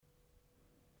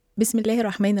بسم الله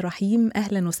الرحمن الرحيم.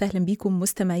 أهلا وسهلا بكم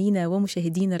مستمعينا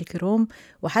ومشاهدينا الكرام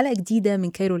وحلقة جديدة من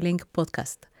كايرو لينك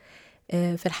بودكاست.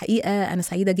 في الحقيقة أنا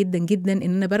سعيدة جدا جدا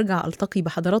إن أنا برجع ألتقي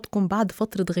بحضراتكم بعد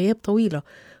فترة غياب طويلة،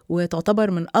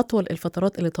 وتعتبر من أطول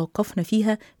الفترات اللي توقفنا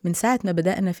فيها من ساعة ما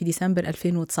بدأنا في ديسمبر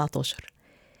 2019.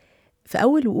 في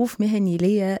أول وقوف مهني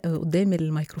ليا قدام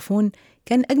الميكروفون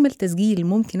كان أجمل تسجيل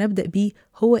ممكن أبدأ بيه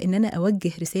هو إن أنا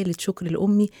أوجه رسالة شكر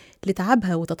لأمي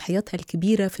لتعبها وتضحياتها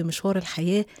الكبيرة في مشوار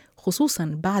الحياة،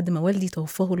 خصوصا بعد ما والدي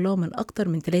توفاه الله من أكتر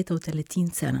من 33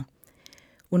 سنة.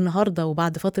 والنهاردة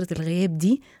وبعد فترة الغياب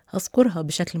دي هذكرها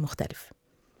بشكل مختلف.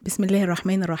 بسم الله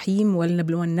الرحمن الرحيم.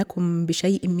 ولنبلونكم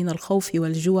بشيء من الخوف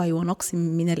والجوع ونقص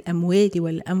من الأموال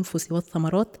والأنفس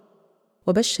والثمرات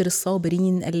وبشر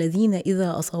الصابرين الذين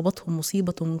إذا أصابتهم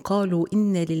مصيبة قالوا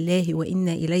إنا لله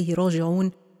وإنا إليه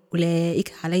راجعون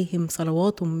أولئك عليهم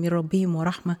صلوات من ربهم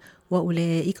ورحمة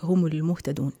وأولئك هم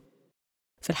المهتدون.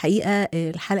 في الحقيقة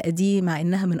الحلقة دي مع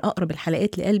إنها من أقرب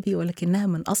الحلقات لقلبي ولكنها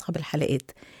من أصعب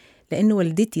الحلقات، لأن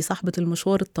والدتي صاحبة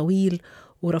المشوار الطويل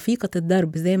ورفيقة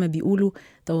الدرب زي ما بيقولوا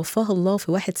توفاها الله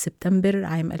في 1 سبتمبر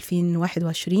عام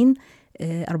 2021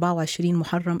 24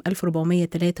 محرم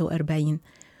 1443.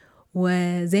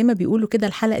 وزي ما بيقولوا كده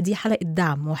الحلقة دي حلقة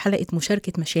دعم وحلقة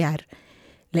مشاركة مشاعر،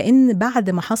 لأن بعد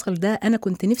ما حصل ده أنا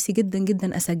كنت نفسي جدا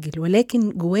جدا أسجل، ولكن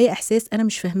جوايا إحساس أنا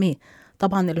مش فاهماه.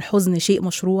 طبعا الحزن شيء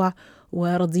مشروع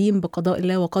وراضيين بقضاء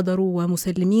الله وقدره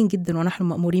ومسلمين جدا ونحن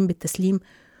مأمورين بالتسليم،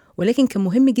 ولكن كان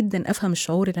مهم جدا أفهم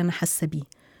الشعور اللي أنا حاسة بيه.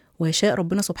 ويشاء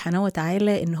ربنا سبحانه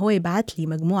وتعالى إن هو يبعت لي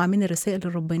مجموعة من الرسائل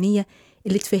الربانية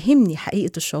اللي تفهمني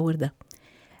حقيقة الشعور ده.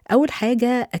 أول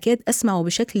حاجة أكاد أسمع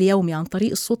بشكل يومي عن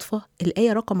طريق الصدفة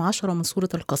الآية رقم 10 من سورة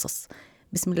القصص.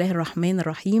 بسم الله الرحمن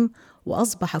الرحيم.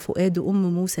 وأصبح فؤاد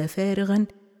أم موسى فارغا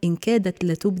إن كادت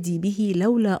لتبدي به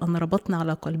لولا أن ربطنا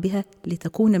على قلبها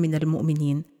لتكون من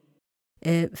المؤمنين.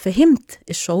 فهمت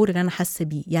الشعور اللي أنا حاسة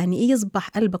بيه، يعني إيه يصبح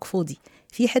قلبك فاضي،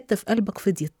 في حتة في قلبك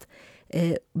فضيت.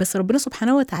 بس ربنا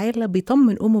سبحانه وتعالى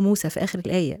بيطمن أم موسى في آخر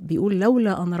الآية بيقول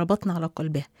لولا أن ربطنا على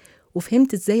قلبها.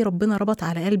 وفهمت إزاي ربنا ربط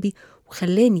على قلبي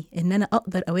وخلاني إن أنا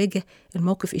أقدر أواجه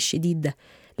الموقف الشديد ده،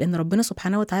 لأن ربنا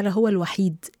سبحانه وتعالى هو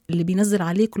الوحيد اللي بينزل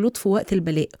عليك لطف وقت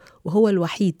البلاء، وهو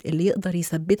الوحيد اللي يقدر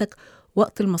يثبتك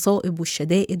وقت المصائب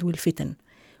والشدائد والفتن.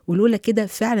 ولولا كده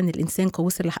فعلا الإنسان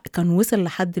كان وصل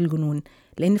لحد الجنون،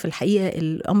 لأن في الحقيقة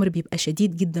الأمر بيبقى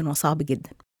شديد جدا وصعب جدا.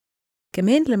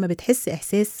 كمان لما بتحس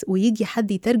إحساس ويجي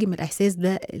حد يترجم الإحساس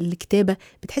ده لكتابة،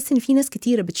 بتحس إن في ناس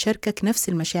كتيرة بتشاركك نفس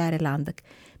المشاعر اللي عندك.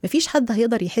 مفيش حد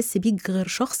هيقدر يحس بيك غير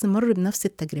شخص مر بنفس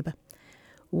التجربة.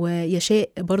 ويشاء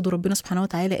برضو ربنا سبحانه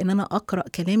وتعالى إن أنا أقرأ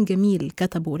كلام جميل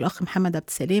كتبه الأخ محمد عبد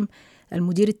السلام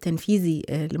المدير التنفيذي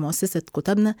لمؤسسة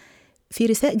كتبنا في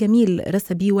رساء جميل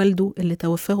رسى بيه والده اللي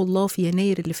توفاه الله في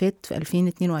يناير اللي فات في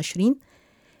 2022.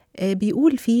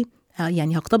 بيقول فيه،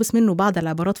 يعني هقتبس منه بعض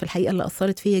العبارات في الحقيقة اللي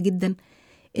أثرت فيا جدا،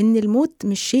 إن الموت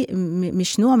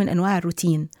مش نوع من أنواع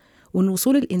الروتين، وإن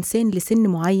وصول الإنسان لسن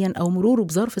معين أو مروره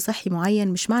بظرف صحي معين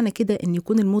مش معنى كده إن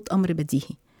يكون الموت أمر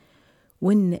بديهي،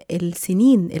 وإن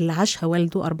السنين اللي عاشها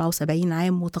والده 74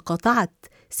 عام وتقاطعت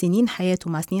سنين حياته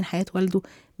مع سنين حياة والده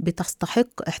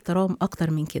بتستحق احترام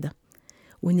أكتر من كده،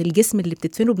 وإن الجسم اللي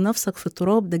بتدفنه بنفسك في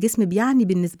التراب ده جسم بيعني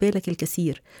بالنسبة لك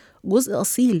الكثير، جزء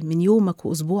أصيل من يومك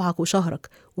وأسبوعك وشهرك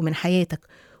ومن حياتك،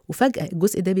 وفجأة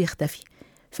الجزء ده بيختفي.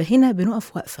 فهنا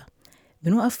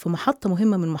بنقف في محطة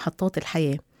مهمة من محطات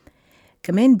الحياة.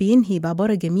 كمان بينهي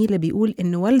بعبارة جميلة بيقول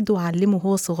إن والده علمه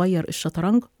هو صغير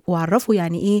الشطرنج وعرفه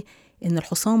يعني إيه إن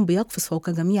الحصان بيقفز فوق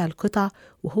جميع القطع،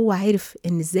 وهو عارف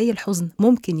إن إزاي الحزن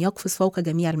ممكن يقفز فوق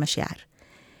جميع المشاعر.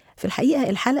 في الحقيقة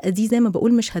الحلقة دي زي ما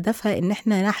بقول مش هدفها إن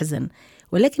إحنا نحزن،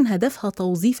 ولكن هدفها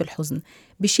توظيف الحزن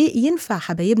بشيء ينفع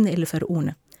حبايبنا اللي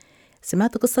فرقونا.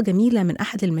 سمعت قصة جميلة من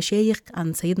أحد المشايخ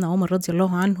عن سيدنا عمر رضي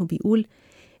الله عنه بيقول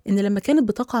إن لما كانت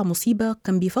بتقع مصيبة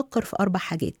كان بيفكر في 4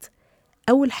 حاجات.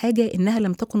 أول حاجة إنها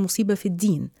لم تكن مصيبة في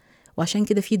الدين، وعشان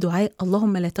كده في دعاء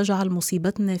اللهم لا تجعل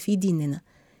مصيبتنا في ديننا.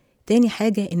 تاني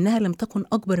حاجة إنها لم تكن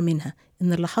أكبر منها،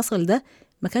 إن اللي حصل ده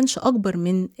ما كانش أكبر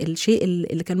من الشيء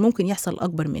اللي كان ممكن يحصل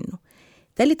أكبر منه.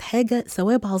 تالت حاجة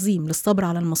ثواب عظيم للصبر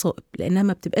على المصائب، لأنها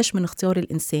ما بتبقاش من اختيار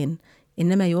الإنسان،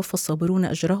 إنما يوفى الصابرون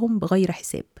أجرهم بغير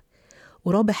حساب.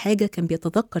 ورابع حاجة كان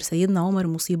بيتذكر سيدنا عمر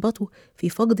مصيبته في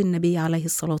فقد النبي عليه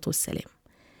الصلاة والسلام.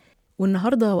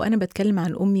 والنهاردة وأنا بتكلم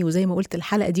عن أمي، وزي ما قلت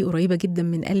الحلقة دي قريبة جدا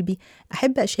من قلبي،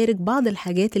 أحب أشارك بعض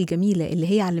الحاجات الجميلة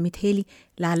اللي هي علمتها لي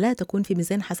لعلها تكون في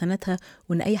ميزان حسناتها،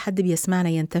 وإن أي حد بيسمعنا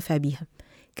ينتفع بيها.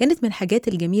 كانت من الحاجات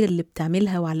الجميلة اللي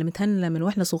بتعملها وعلمتها لنا من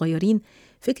وإحنا صغيرين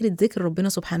فكرة ذكر ربنا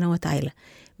سبحانه وتعالى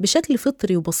بشكل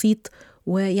فطري وبسيط،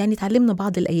 ويعني تعلمنا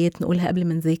بعض الآيات نقولها قبل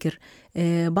ما نذاكر،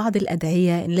 بعض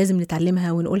الأدعية لازم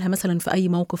نتعلمها ونقولها مثلا في أي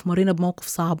موقف، مرينا بموقف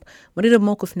صعب، مرينا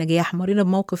بموقف نجاح، مرينا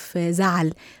بموقف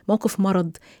زعل، موقف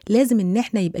مرض، لازم إن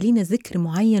احنا يبقى لينا ذكر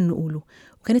معين نقوله.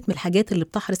 وكانت من الحاجات اللي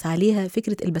بتحرص عليها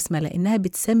فكرة البسملة، إنها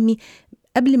بتسمي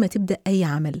قبل ما تبدأ أي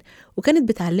عمل، وكانت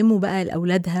بتعلمه بقى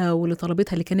لأولادها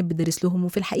ولطلبتها اللي كانت بتدرس لهم،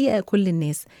 وفي الحقيقة كل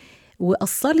الناس،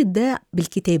 وأصلت ده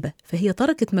بالكتابة. فهي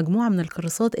تركت مجموعة من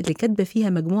الكراسات اللي كاتبة فيها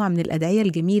مجموعة من الأدعية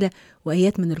الجميلة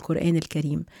وآيات من القرآن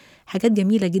الكريم. حاجات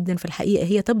جميلة جدا في الحقيقة،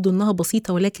 هي تبدو أنها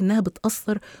بسيطة ولكنها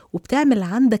بتأثر وبتعمل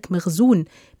عندك مخزون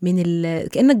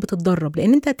كأنك بتتدرب،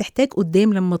 لأن أنت هتحتاج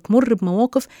قدام لما تمر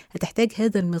بمواقف هتحتاج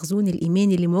هذا المخزون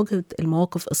الإيماني لمواجهة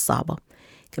المواقف الصعبة.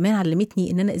 كمان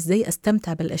علمتني ان انا ازاي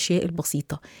استمتع بالاشياء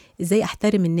البسيطة، ازاي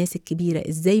احترم الناس الكبيرة،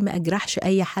 ازاي ما اجرحش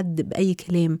اي حد باي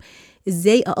كلام،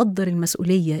 ازاي اقدر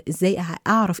المسؤولية، ازاي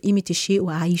اعرف قيمة الشيء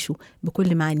واعيشه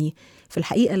بكل معانيه. في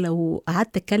الحقيقة لو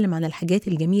قعدت اتكلم عن الحاجات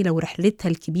الجميلة ورحلتها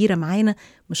الكبيرة معانا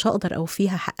مش هقدر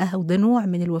اوفيها حقها، وده نوع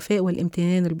من الوفاء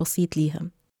والامتنان البسيط ليها.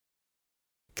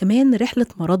 كمان رحلة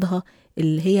مرضها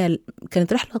اللي هي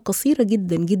كانت رحلة قصيرة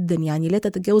جدا جدا، يعني لا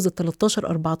تتجاوز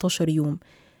 13-14 يوم،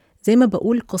 زي ما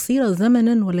بقول قصيرة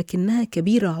زمنا ولكنها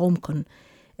كبيرة عمقا.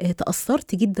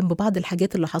 تأثرت جدا ببعض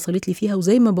الحاجات اللي حصلت لي فيها،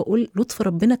 وزي ما بقول لطف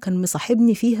ربنا كان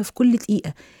مصاحبني فيها في كل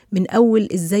دقيقة، من أول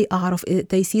إزاي أعرف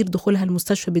تيسير دخولها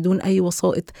المستشفى بدون أي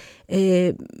وسائط،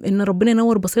 إن ربنا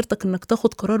ينور بصيرتك إنك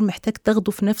تاخد قرار محتاج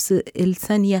تاخده في نفس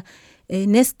الثانية،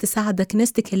 ناس تساعدك،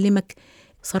 ناس تكلمك.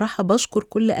 صراحة بشكر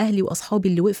كل أهلي وأصحابي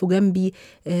اللي وقفوا جنبي،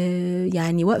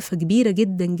 يعني وقفة كبيرة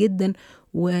جدا جدا.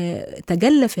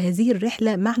 وتجلى في هذه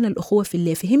الرحلة معنى الأخوة في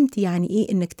الله. فهمت يعني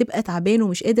إيه إنك تبقى تعبان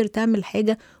ومش قادر تعمل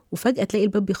حاجة وفجأة تلاقي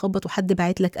الباب بيخبط وحد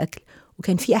بعت لك أكل.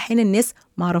 وكان في أحيانا الناس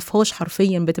معرفهاش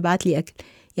حرفيا بتبعت لي أكل.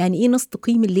 يعني إيه ناس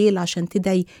تقيم الليل عشان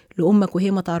تدعي لأمك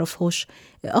وهي ما تعرفهاش،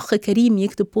 أخ كريم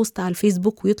يكتب بوست على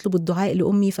الفيسبوك ويطلب الدعاء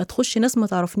لأمي، فتخش ناس ما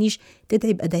تعرفنيش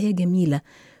تدعي بأدعية جميلة.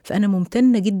 فأنا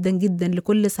ممتنة جدا جدا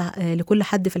لكل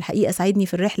حد في الحقيقة ساعدني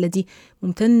في الرحلة دي.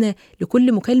 ممتنة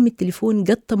لكل مكالمة تليفون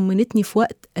جت طمنتني في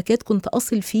وقت أكاد كنت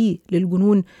أصل فيه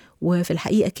للجنون، وفي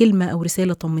الحقيقة كلمة أو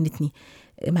رسالة طمنتني.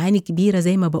 معاني كبيرة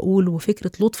زي ما بقول،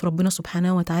 وفكرة لطف ربنا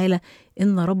سبحانه وتعالى،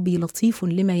 إن ربي لطيف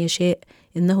لما يشاء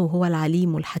إنه هو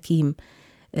العليم الحكيم.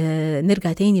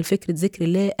 نرجع تاني لفكرة ذكر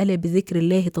الله، ألا بذكر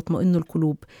الله تطمئن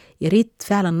القلوب. يا ريت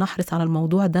فعلا نحرص على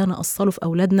الموضوع ده، نأصله في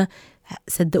أولادنا.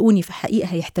 صدقوني في الحقيقة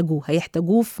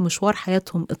هيحتاجوه في مشوار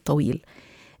حياتهم الطويل.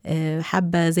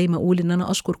 حابة زي ما أقول إن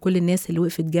أنا أشكر كل الناس اللي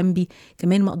وقفت جنبي.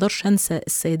 كمان ما أقدرش أنسى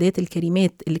السيدات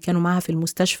الكريمات اللي كانوا معها في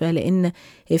المستشفى، لأن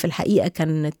هي في الحقيقة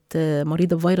كانت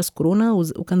مريضة بفيروس كورونا،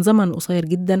 وكان زمن قصير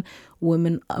جدا.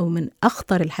 ومن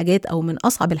أخطر الحاجات أو من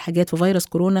أصعب الحاجات في فيروس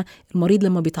كورونا، المريض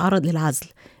لما بيتعرض للعزل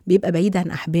بيبقى بعيد عن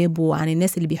أحبابه وعن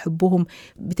الناس اللي بيحبهم،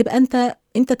 بتبقى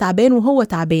أنت تعبان وهو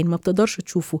تعبان، ما بتقدرش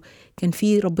تشوفه. كان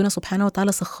في ربنا سبحانه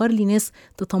وتعالى سخر لي ناس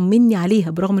تطمني عليها،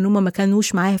 برغم ان هم ما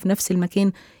كانوش معاها في نفس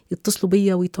المكان، يتصلوا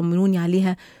بيا ويطمنوني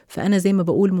عليها. فأنا زي ما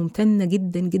بقول ممتنة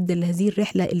جدا جدا لهذه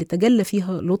الرحلة اللي تجلى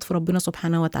فيها لطف ربنا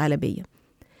سبحانه وتعالى بيا.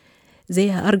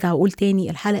 زي أرجع وأقول تاني،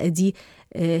 الحلقة دي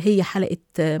هي حلقة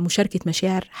مشاركة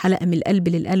مشاعر، حلقة من القلب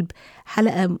للقلب،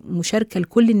 حلقة مشاركة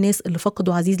لكل الناس اللي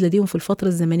فقدوا عزيز لديهم في الفترة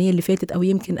الزمنية اللي فاتت أو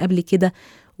يمكن قبل كده.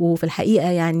 وفي الحقيقة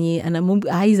يعني أنا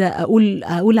عايزة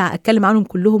أتكلم عنهم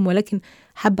كلهم، ولكن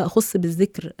حابة أخص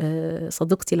بالذكر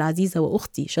صديقتي العزيزة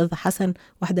وأختي شاذة حسن،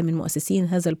 واحدة من مؤسسين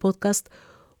هذا البودكاست،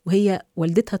 وهي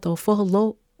والدتها توفاها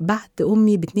الله بعد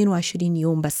أمي ب22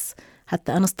 يوم بس.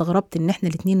 حتى أنا استغربت إن إحنا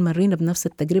الاتنين مرينا بنفس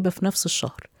التجربة في نفس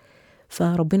الشهر.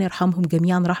 فربنا يرحمهم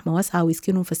جميعا رحمة واسعة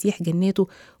ويسكنهم فسيح جناته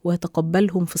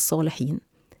ويتقبلهم في الصالحين.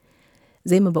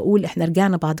 زي ما بقول إحنا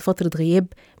رجعنا بعد فترة غياب،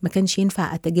 ما كانش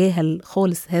ينفع أتجاهل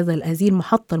خالص هذه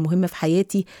المحطة المهمة في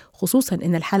حياتي، خصوصا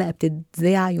إن الحلقة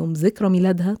بتتذاع يوم ذكرى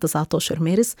ميلادها 19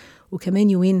 مارس، وكمان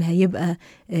يومين هيبقى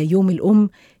يوم الأم.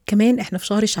 كمان إحنا في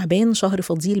شهر شعبان، شهر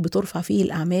فضيل بترفع فيه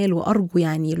الأعمال، وأرجو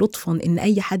يعني لطفا إن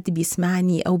أي حد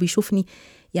بيسمعني أو بيشوفني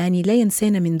يعني لا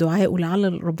ينسانا من دعائه،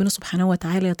 لعل ربنا سبحانه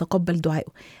وتعالى يتقبل دعائه.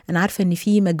 أنا عارفة إن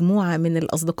في مجموعة من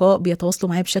الأصدقاء بيتواصلوا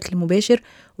معايا بشكل مباشر،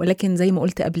 ولكن زي ما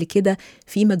قلت قبل كده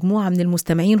في مجموعة من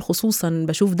المستمعين، خصوصا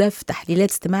بشوف ده في تحليلات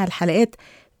استماع الحلقات،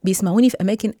 بيسمعوني في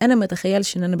أماكن أنا ما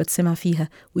تخيلش إن أنا بتسمع فيها،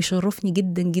 ويشرفني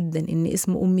جدا جدا إن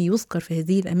اسم أمي يذكر في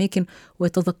هذه الأماكن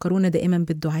ويتذكرون دائما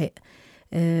بالدعاء.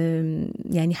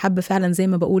 يعني حابة فعلا زي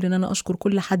ما بقول إن أنا أشكر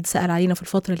كل حد سأل علينا في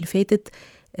الفترة اللي فاتت.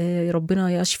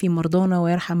 ربنا يشفي مرضانا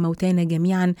ويرحم موتانا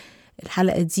جميعا.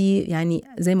 الحلقة دي يعني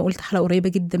زي ما قلت حلقة قريبة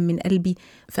جدا من قلبي،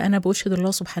 فأنا بأشهد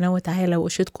الله سبحانه وتعالى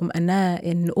وأشهدكم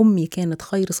إن أمي كانت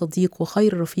خير صديق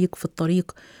وخير رفيق في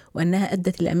الطريق، وأنها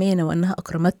أدت الأمانة، وأنها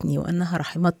أكرمتني، وأنها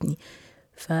رحمتني.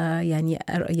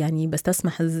 يعني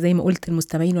بستسمح زي ما قلت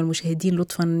المستمعين والمشاهدين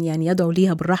لطفا يعني يدعوا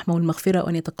ليها بالرحمة والمغفرة،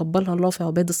 وأن يتقبلها الله في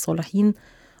عباد الصالحين.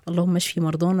 اللهم اشفي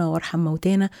مرضانا وارحم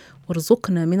موتانا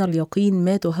وارزقنا من اليقين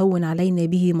ما تهون علينا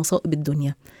به مصائب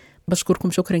الدنيا.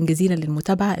 بشكركم شكرا جزيلا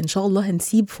للمتابعة. إن شاء الله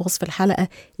هنسيب في وصف الحلقة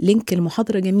لينك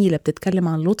المحاضرة جميلة بتتكلم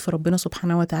عن لطف ربنا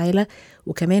سبحانه وتعالى،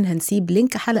 وكمان هنسيب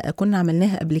لينك حلقة كنا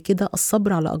عملناها قبل كده،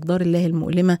 الصبر على أقدار الله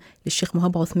المؤلمة للشيخ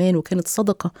مهاب عثمان، وكانت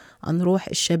صدقة عن روح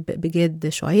الشاب بجاد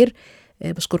شعير.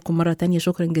 بشكركم مرة تانية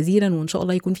شكرا جزيلا، وإن شاء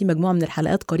الله يكون في مجموعة من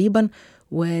الحلقات قريبا،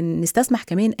 ونستسمح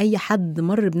كمان أي حد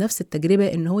مر بنفس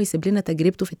التجربة إن هو يسيب لنا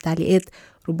تجربته في التعليقات،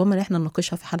 ربما احنا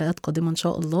نناقشها في حلقات قادمة إن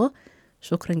شاء الله.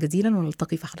 شكرا جزيلا،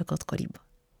 ونلتقي في حلقات قريبة.